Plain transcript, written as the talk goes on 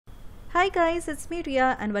Hi guys, it's me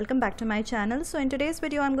Ria and welcome back to my channel. So in today's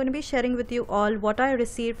video I'm going to be sharing with you all what I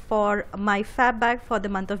received for my fab bag for the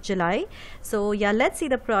month of July. So yeah, let's see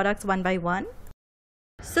the products one by one.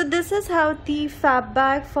 So this is how the fab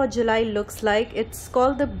bag for July looks like. It's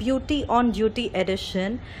called the Beauty on Duty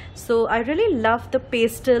edition. So I really love the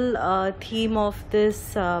pastel theme of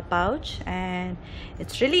this pouch, and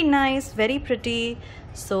it's really nice, very pretty.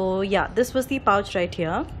 So yeah, this was the pouch right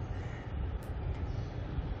here.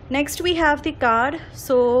 Next we have the card.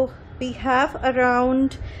 So we have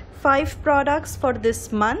around 5 products for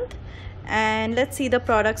this month, and let's see the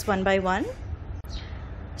products one by one.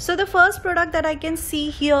 So the first product that I can see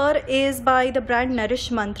here is by the brand Nourish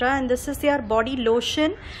Mantra, and this is their body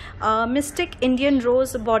lotion, Mystic Indian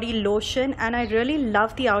Rose body lotion, and I really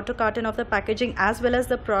love the outer carton of the packaging as well as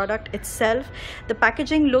the product itself. The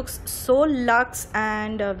packaging looks so luxe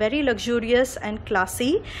and very luxurious and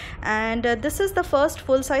classy, and this is the first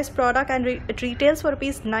full-size product, and it retails for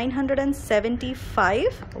 ₹975.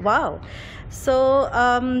 Wow. So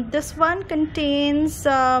this one contains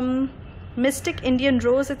Mystic Indian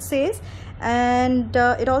Rose, it says, and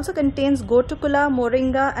it also contains gotukula,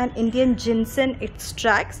 moringa and Indian ginseng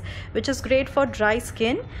extracts, which is great for dry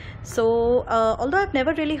skin. So although I've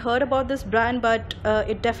never really heard about this brand, but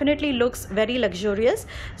it definitely looks very luxurious,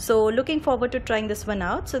 so looking forward to trying this one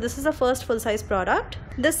out. So this is the first full-size product.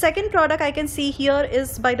 The second product I can see here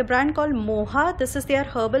is by the brand called Moha. This is their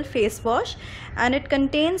herbal face wash, and it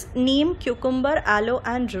contains neem, cucumber, aloe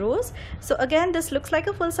and rose. So again, this looks like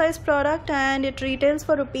a full-size product, and it retails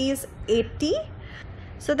for ₹80.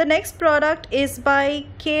 So the next product is by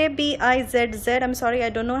KBIZZ. I'm sorry, I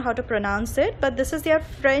don't know how to pronounce it, but this is their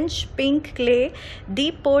French pink clay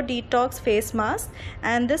deep pore detox face mask,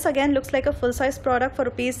 and this again looks like a full-size product for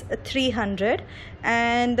 ₹300.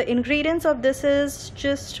 And the ingredients of this is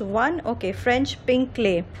just French pink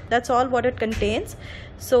clay. That's all what it contains.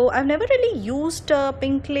 So I've never really used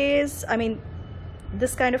pink clays,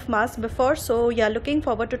 this kind of mask before, so yeah, looking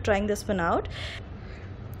forward to trying this one out.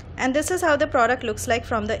 And this is how the product looks like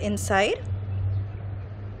from the inside.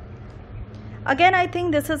 Again, I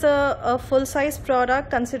think this is a full-size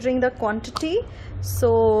product considering the quantity.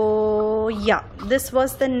 So yeah, this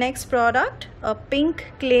was the next product, a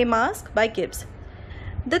pink clay mask by Gibbs.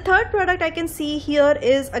 The third product I can see here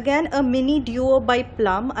is again a mini duo by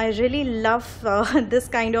Plum. I really love this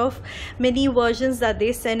kind of mini versions that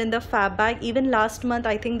they send in the fab bag. Even last month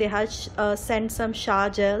I think they had sent some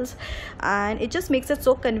shower gels, and it just makes it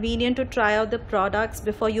so convenient to try out the products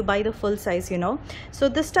before you buy the full size, So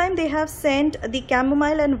this time they have sent the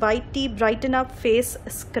chamomile and white tea brighten up face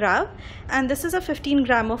scrub, and this is a 15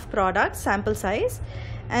 gram of product sample size.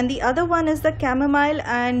 And the other one is the chamomile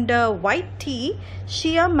and white tea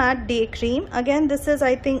sheer matte day cream. Again, this is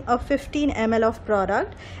I think a 15 ml of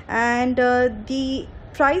product, and the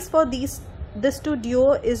price for this two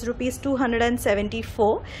duo is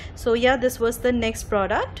 ₹274. So yeah, this was the next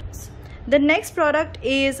product. The next product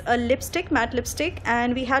is a lipstick, matte lipstick,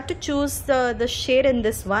 and we had to choose the shade in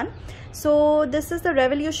this one. So this is the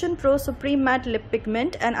Revolution Pro Supreme Matte Lip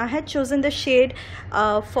Pigment, and I had chosen the shade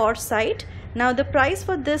Foresight. Now the price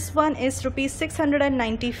for this one is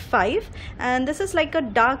 ₹695, and this is like a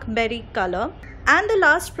dark berry color. And the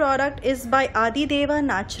last product is by Adideva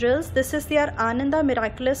Naturals. This is their Ananda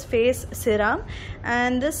Miraculous Face Serum,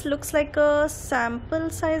 and this looks like a sample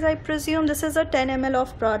size, I presume. This is a 10 ml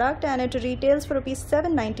of product, and it retails for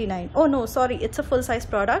 ₹799. Oh no, sorry, it's a full size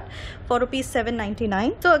product for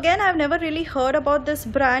 ₹799. So again, I've never really heard about this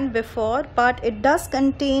brand before, but it does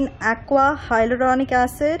contain aqua, hyaluronic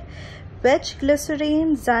acid, veg glycerine,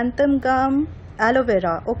 xanthan gum, aloe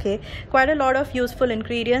vera. Okay, quite a lot of useful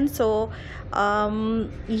ingredients. So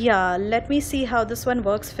yeah, let me see how this one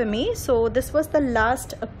works for me. So this was the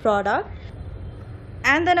last product,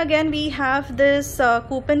 and then again we have this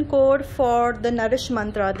coupon code for the Nourish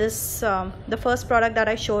Mantra. This the first product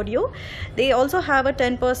that I showed you. They also have a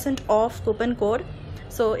 10% off coupon code,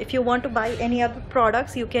 so if you want to buy any other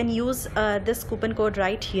products, you can use this coupon code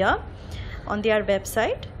right here on their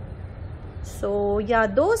website. So yeah,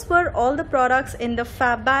 those were all the products in the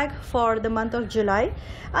fab bag for the month of July.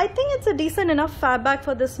 I think it's a decent enough fab bag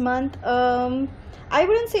for this month. I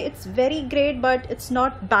wouldn't say it's very great, but it's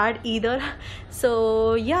not bad either. So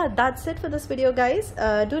yeah, that's it for this video, guys.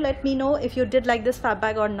 Do let me know if you did like this fab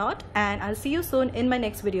bag or not, and I'll see you soon in my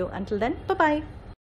next video. Until then, bye bye.